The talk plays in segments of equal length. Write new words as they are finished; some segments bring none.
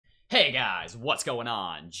Hey guys, what's going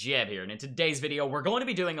on? Jeb here, and in today's video, we're going to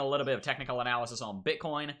be doing a little bit of technical analysis on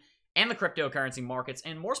Bitcoin and the cryptocurrency markets,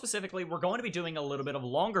 and more specifically, we're going to be doing a little bit of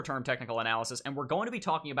longer-term technical analysis, and we're going to be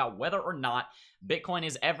talking about whether or not Bitcoin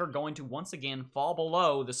is ever going to once again fall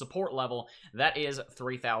below the support level that is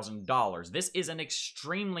 $3,000. This is an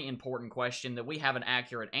extremely important question that we have an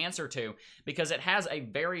accurate answer to because it has a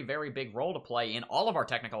very, very big role to play in all of our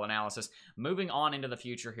technical analysis moving on into the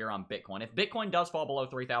future here on Bitcoin. If Bitcoin does fall below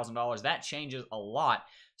 $3,000, that changes a lot.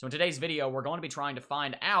 So in today's video, we're going to be trying to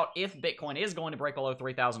find out if Bitcoin is going to break below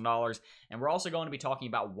 $3,000, and we're also going to be talking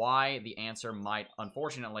about why the answer might,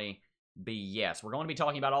 unfortunately, be yes. We're going to be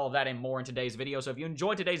talking about all of that and more in today's video, so if you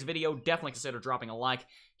enjoyed today's video, definitely consider dropping a like,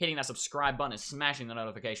 hitting that subscribe button, and smashing the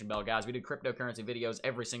notification bell, guys. We do cryptocurrency videos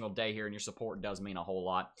every single day here, and your support does mean a whole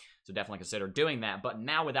lot, so definitely consider doing that. But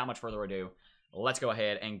now, without much further ado, let's go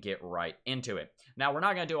ahead and get right into it. Now, we're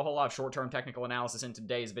not going to do a whole lot of short-term technical analysis in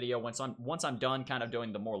today's video. Once I'm done kind of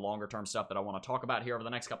doing the more longer-term stuff that I want to talk about here over the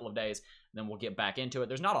next couple of days, then we'll get back into it.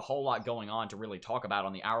 There's not a whole lot going on to really talk about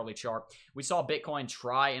on the hourly chart. We saw Bitcoin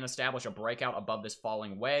try and establish a breakout above this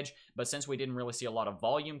falling wedge, but since we didn't really see a lot of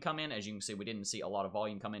volume come in, as you can see, we didn't see a lot of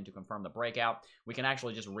volume come in to confirm the breakout, we can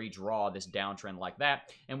actually just redraw this downtrend like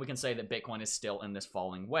that, and we can say that Bitcoin is still in this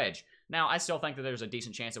falling wedge. Now, I still think that there's a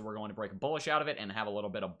decent chance that we're going to break bullish out of it and have a little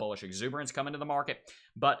bit of bullish exuberance come into the market,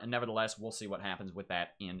 but nevertheless, we'll see what happens with that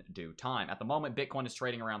in due time. At the moment, Bitcoin is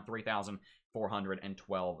trading around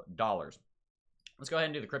 $3,412. Let's go ahead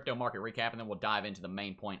and do the crypto market recap, and then we'll dive into the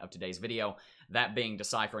main point of today's video, that being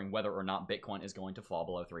deciphering whether or not Bitcoin is going to fall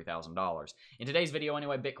below $3,000. In today's video,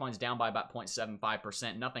 anyway, Bitcoin's down by about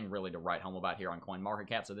 0.75%. Nothing really to write home about here on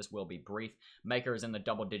CoinMarketCap, so this will be brief. Maker is in the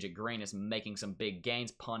double-digit green, is making some big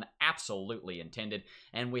gains, pun absolutely intended,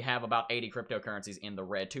 and we have about 80 cryptocurrencies in the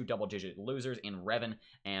red, two double-digit losers in Revin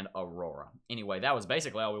and Aurora. Anyway, that was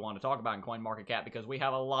basically all we wanted to talk about in CoinMarketCap because we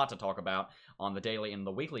have a lot to talk about on the daily and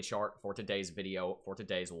the weekly chart for today's video, for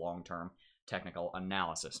today's long-term technical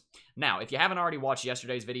analysis. Now, if you haven't already watched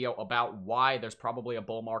yesterday's video about why there's probably a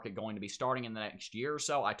bull market going to be starting in the next year or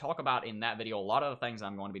so, I talk about in that video a lot of the things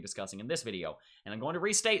I'm going to be discussing in this video. And I'm going to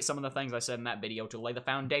restate some of the things I said in that video to lay the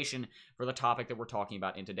foundation for the topic that we're talking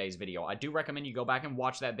about in today's video. I do recommend you go back and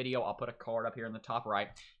watch that video. I'll put a card up here in the top right.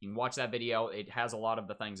 You can watch that video. It has a lot of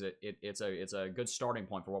the things that it's a good starting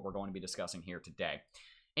point for what we're going to be discussing here today.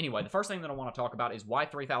 Anyway, the first thing that I want to talk about is why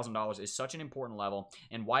 $3,000 is such an important level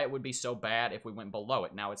and why it would be so bad if we went below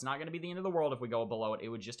it. Now, it's not going to be the end of the world if we go below it. It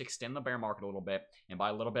would just extend the bear market a little bit, and by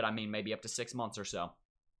a little bit, I mean maybe up to 6 months or so.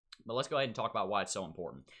 But let's go ahead and talk about why it's so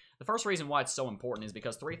important. The first reason why it's so important is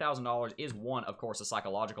because $3,000 is one, of course, a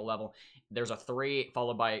psychological level. There's a 3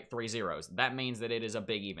 followed by 3 zeros. That means that it is a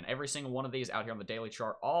big even. Every single one of these out here on the daily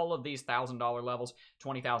chart, all of these $1,000 levels,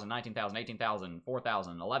 20,000, 19,000, 18,000,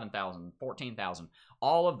 4,000, 11,000, 14,000,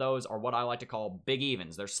 all of those are what I like to call big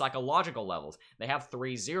evens. They're psychological levels. They have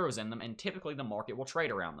 3 zeros in them, and typically the market will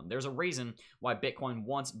trade around them. There's a reason why Bitcoin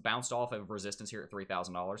once bounced off of resistance here at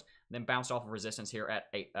 $3,000, then bounced off of resistance here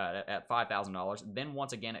at $5,000, then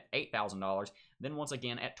once again at $8,000, then once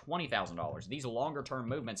again at $20,000. These longer-term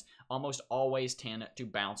movements almost always tend to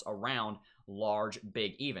bounce around large,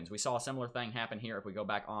 big evens. We saw a similar thing happen here if we go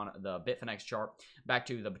back on the Bitfinex chart, back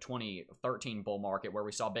to the 2013 bull market where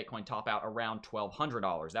we saw Bitcoin top out around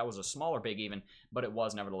 $1,200. That was a smaller big even, but it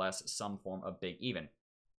was nevertheless some form of big even.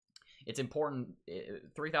 It's important,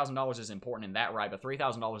 $3,000 is important in that right, but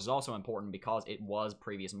 $3,000 is also important because it was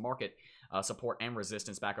previous market support and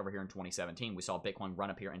resistance back over here in 2017. We saw Bitcoin run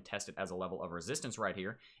up here and test it as a level of resistance right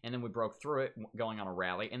here, and then we broke through it going on a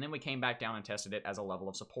rally, and then we came back down and tested it as a level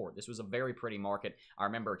of support. This was a very pretty market. I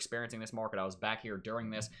remember experiencing this market. I was back here during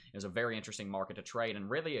this. It was a very interesting market to trade and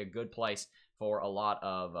really a good place for a lot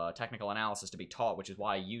of technical analysis to be taught, which is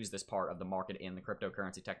why I use this part of the market in the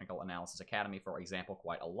Cryptocurrency Technical Analysis Academy, for example,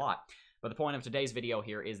 quite a lot. But the point of today's video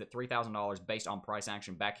here is that $3,000 based on price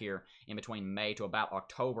action back here in between May to about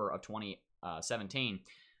October of 2017,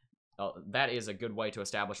 that is a good way to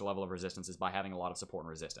establish a level of resistance is by having a lot of support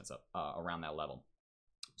and resistance around that level.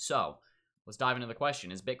 So let's dive into the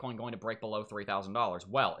question. Is Bitcoin going to break below $3,000?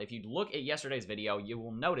 Well, if you look at yesterday's video, you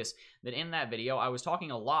will notice that in that video, I was talking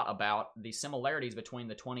a lot about the similarities between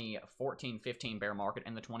the 2014-15 bear market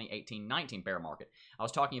and the 2018-19 bear market. I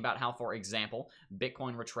was talking about how, for example,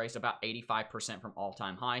 Bitcoin retraced about 85% from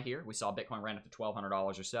all-time high here. We saw Bitcoin ran up to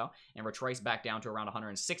 $1,200 or so and retraced back down to around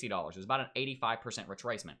 $160. It was about an 85%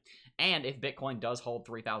 retracement. And if Bitcoin does hold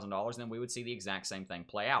 $3,000, then we would see the exact same thing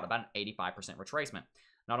play out, about an 85% retracement.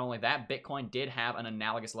 Not only that, Bitcoin did have an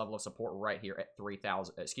analogous level of support right here at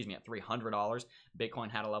at $300. Bitcoin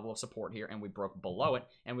had a level of support here, and we broke below it,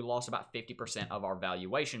 and we lost about 50% of our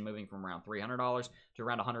valuation, moving from around $300 to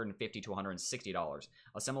around $150 to $160.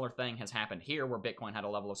 A similar thing has happened here, where Bitcoin had a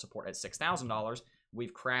level of support at $6,000.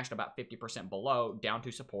 We've crashed about 50% below, down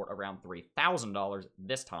to support around $3,000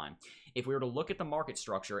 this time. If we were to look at the market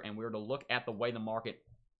structure, and we were to look at the way the market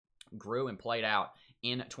grew and played out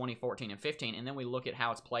in 2014 and 15, and then we look at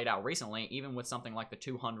how it's played out recently, even with something like the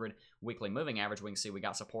 200 weekly moving average, we can see we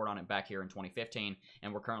got support on it back here in 2015,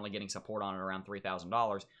 and we're currently getting support on it around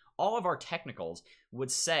 $3,000. All of our technicals would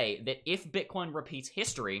say that if Bitcoin repeats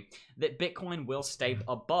history, that Bitcoin will stay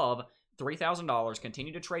above $3,000,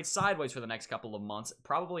 continue to trade sideways for the next couple of months,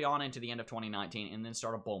 probably on into the end of 2019, and then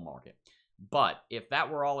start a bull market. But if that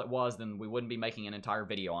were all it was, then we wouldn't be making an entire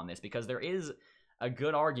video on this, because there is a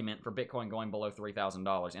good argument for Bitcoin going below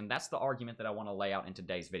 $3,000, and that's the argument that I want to lay out in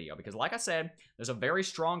today's video, because like I said, there's a very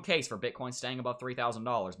strong case for Bitcoin staying above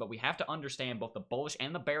 $3,000, but we have to understand both the bullish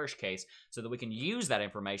and the bearish case so that we can use that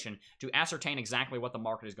information to ascertain exactly what the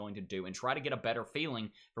market is going to do and try to get a better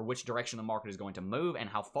feeling for which direction the market is going to move and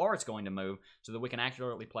how far it's going to move so that we can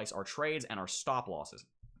accurately place our trades and our stop losses.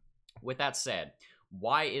 With that said,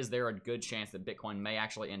 why is there a good chance that Bitcoin may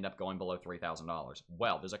actually end up going below $3,000?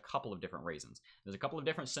 Well, there's a couple of different reasons. There's a couple of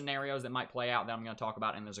different scenarios that might play out that I'm going to talk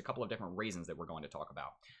about, and there's a couple of different reasons that we're going to talk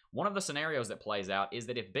about. One of the scenarios that plays out is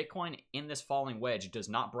that if Bitcoin in this falling wedge does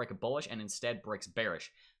not break a bullish and instead breaks bearish.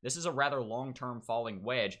 This is a rather long-term falling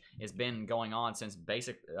wedge. It's been going on since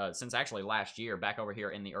actually last year, back over here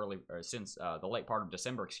in the since the late part of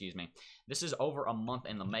December, excuse me. This is over a month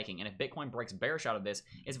in the making, and if Bitcoin breaks bearish out of this,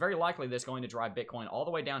 it's very likely that's going to drive Bitcoin all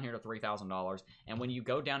the way down here to $3,000, and when you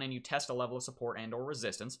go down and you test a level of support and or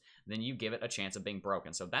resistance, then you give it a chance of being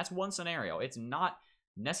broken. So that's one scenario. It's not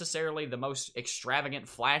necessarily the most extravagant,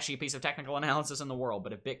 flashy piece of technical analysis in the world,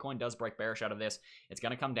 but if Bitcoin does break bearish out of this, it's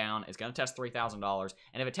going to come down, it's going to test $3,000,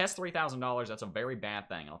 and if it tests $3,000, that's a very bad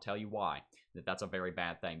thing, and I'll tell you why that's a very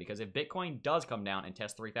bad thing, because if Bitcoin does come down and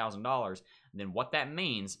test $3,000, then what that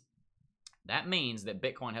means that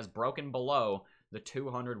Bitcoin has broken below the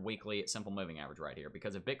 200 weekly simple moving average right here,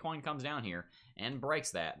 because if Bitcoin comes down here and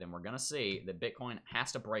breaks that, then we're going to see that Bitcoin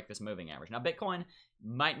has to break this moving average. Now, Bitcoin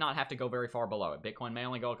might not have to go very far below it. Bitcoin may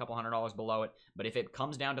only go a couple $100 below it, but if it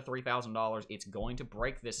comes down to $3,000, it's going to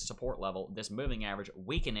break this support level, this moving average,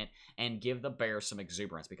 weaken it, and give the bears some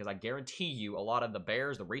exuberance, because I guarantee you a lot of the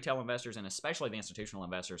bears, the retail investors, and especially the institutional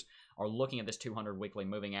investors are looking at this 200 weekly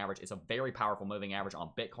moving average. It's a very powerful moving average on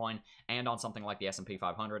Bitcoin and on something like the S&P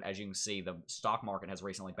 500. As you can see, the stock market has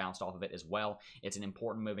recently bounced off of it as well. It's an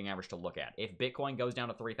important moving average to look at. If Bitcoin goes down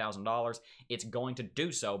to $3,000, it's going to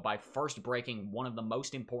do so by first breaking one of the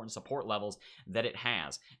most important support levels that it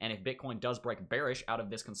has. And if Bitcoin does break bearish out of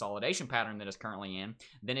this consolidation pattern that it's currently in,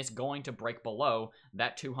 then it's going to break below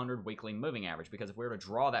that 200 weekly moving average, because if we were to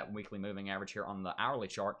draw that weekly moving average here on the hourly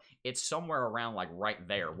chart, it's somewhere around like right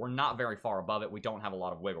there. We're not very far above it. We don't have a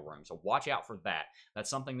lot of wiggle room. So watch out for that. That's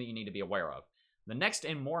something that you need to be aware of. The next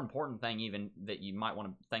and more important thing even that you might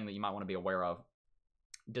want to be aware of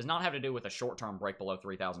does not have to do with a short-term break below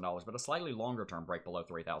 $3,000, but a slightly longer-term break below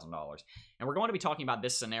 $3,000. And we're going to be talking about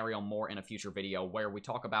this scenario more in a future video, where we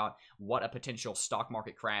talk about what a potential stock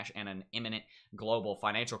market crash and an imminent global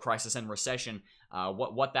financial crisis and recession,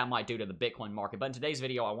 what that might do to the Bitcoin market. But in today's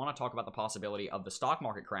video, I want to talk about the possibility of the stock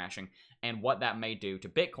market crashing and what that may do to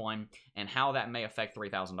Bitcoin and how that may affect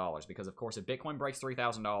 $3,000. Because, of course, if Bitcoin breaks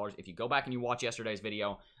 $3,000, if you go back and you watch yesterday's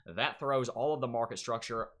video, that throws all of the market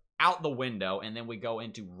structure out the window, and then we go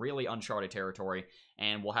into really uncharted territory,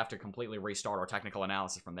 and we'll have to completely restart our technical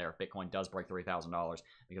analysis from there if Bitcoin does break $3,000,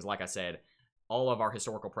 because like I said, all of our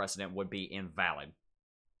historical precedent would be invalid.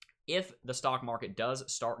 If the stock market does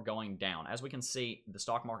start going down, as we can see, the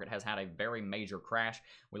stock market has had a very major crash.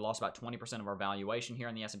 We lost about 20% of our valuation here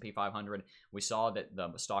in the S&P 500. We saw that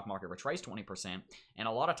the stock market retraced 20%, and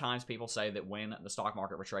a lot of times people say that when the stock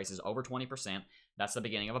market retraces over 20%, that's the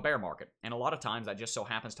beginning of a bear market. And a lot of times that just so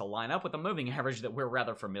happens to line up with the moving average that we're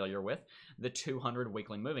rather familiar with, the 200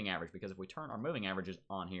 weekly moving average, because if we turn our moving averages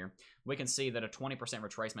on here, we can see that a 20%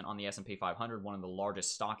 retracement on the S&P 500, one of the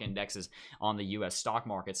largest stock indexes on the U.S. stock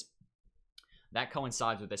markets, that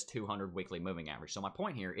coincides with this 200 weekly moving average. So my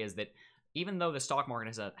point here is that even though the stock market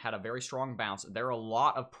has had a very strong bounce, there are a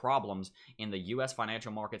lot of problems in the U.S.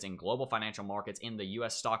 financial markets, in global financial markets, in the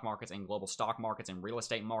U.S. stock markets, in global stock markets, in real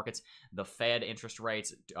estate markets, the Fed interest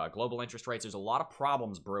rates, global interest rates. There's a lot of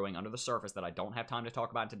problems brewing under the surface that I don't have time to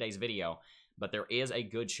talk about in today's video. but there is a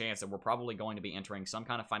good chance that we're probably going to be entering some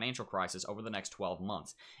kind of financial crisis over the next 12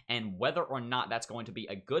 months. And whether or not that's going to be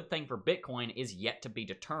a good thing for Bitcoin is yet to be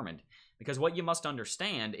determined. Because what you must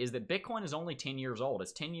understand is that Bitcoin is only 10 years old.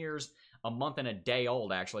 It's 10 years, a month and a day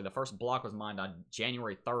old, actually. The first block was mined on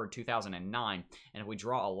January 3rd, 2009. And if we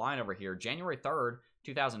draw a line over here, January 3rd,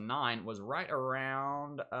 2009 was right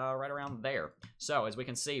around there. So as we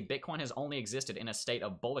can see, Bitcoin has only existed in a state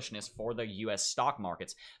of bullishness for the U.S. stock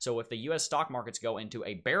markets. So if the U.S. stock markets go into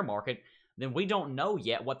a bear market, then we don't know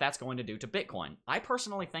yet what that's going to do to Bitcoin. I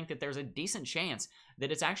personally think that there's a decent chance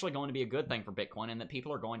that it's actually going to be a good thing for Bitcoin and that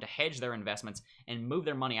people are going to hedge their investments and move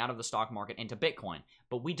their money out of the stock market into Bitcoin.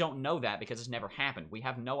 But we don't know that because it's never happened. We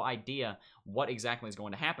have no idea what exactly is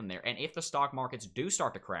going to happen there. And if the stock markets do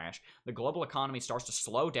start to crash, the global economy starts to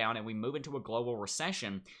slow down and we move into a global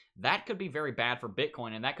recession, that could be very bad for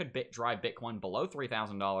Bitcoin, and that could drive Bitcoin below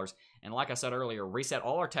 $3,000. And like I said earlier, reset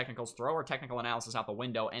all our technicals, throw our technical analysis out the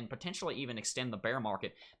window, and potentially even extend the bear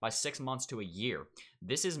market by 6 months to a year.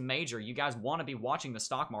 This is major. You guys want to be watching the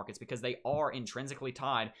stock markets because they are intrinsically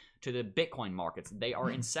tied to the Bitcoin markets. They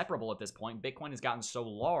are inseparable at this point. Bitcoin has gotten so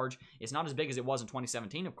large. It's not as big as it was in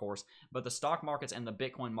 2017, of course, but the stock markets and the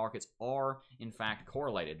Bitcoin markets are, in fact,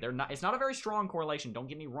 correlated. It's not a very strong correlation, don't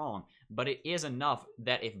get me wrong, but it is enough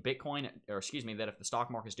that if that if the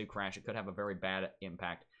stock markets do crash, it could have a very bad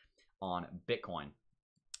impact on Bitcoin.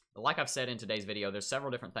 Like I've said in today's video, there's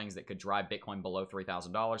several different things that could drive Bitcoin below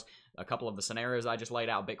 $3,000. A couple of the scenarios I just laid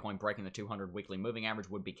out, Bitcoin breaking the 200 weekly moving average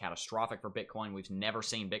would be catastrophic for Bitcoin. We've never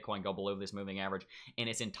seen Bitcoin go below this moving average in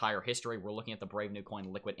its entire history. We're looking at the Brave New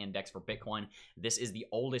Coin Liquid Index for Bitcoin. This is the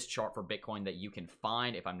oldest chart for Bitcoin that you can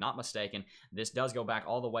find, if I'm not mistaken. This does go back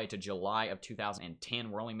all the way to July of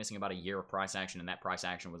 2010. We're only missing about a year of price action, and that price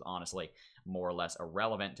action was honestly more or less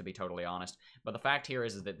irrelevant, to be totally honest. But the fact here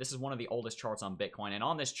is that this is one of the oldest charts on Bitcoin, and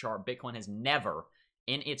on this chart, Bitcoin has never,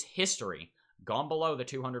 in its history, gone below the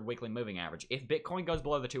 200 weekly moving average. If Bitcoin goes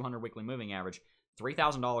below the 200 weekly moving average,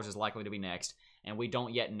 $3,000 is likely to be next, and we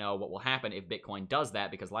don't yet know what will happen if Bitcoin does that,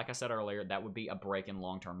 because like I said earlier, that would be a break in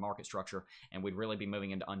long-term market structure, and we'd really be moving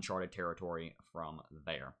into uncharted territory from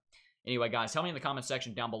there. Anyway, guys, tell me in the comments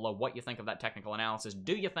section down below what you think of that technical analysis.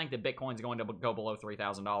 Do you think that Bitcoin is going to go below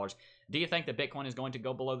 $3,000? Do you think that Bitcoin is going to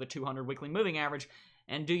go below the 200 weekly moving average?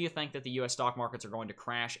 And do you think that the U.S. stock markets are going to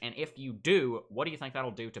crash? And if you do, what do you think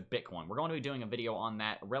that'll do to Bitcoin? We're going to be doing a video on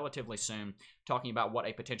that relatively soon, talking about what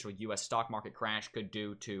a potential U.S. stock market crash could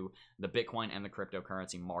do to the Bitcoin and the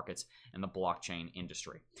cryptocurrency markets and the blockchain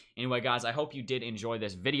industry. Anyway, guys, I hope you did enjoy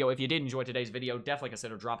this video. If you did enjoy today's video, definitely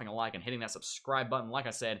consider dropping a like and hitting that subscribe button. Like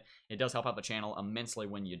I said, it does help out the channel immensely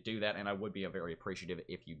when you do that, and I would be very appreciative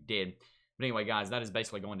if you did. But anyway, guys, that is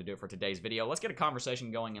basically going to do it for today's video. Let's get a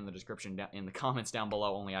conversation going in the description, in the comments down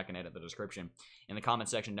below. Only I can edit the description. In the comment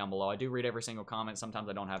section down below, I do read every single comment. Sometimes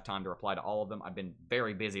I don't have time to reply to all of them. I've been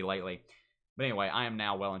very busy lately. But anyway, I am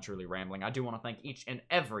now well and truly rambling. I do want to thank each and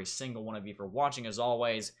every single one of you for watching as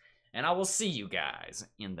always. And I will see you guys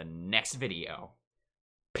in the next video.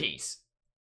 Peace.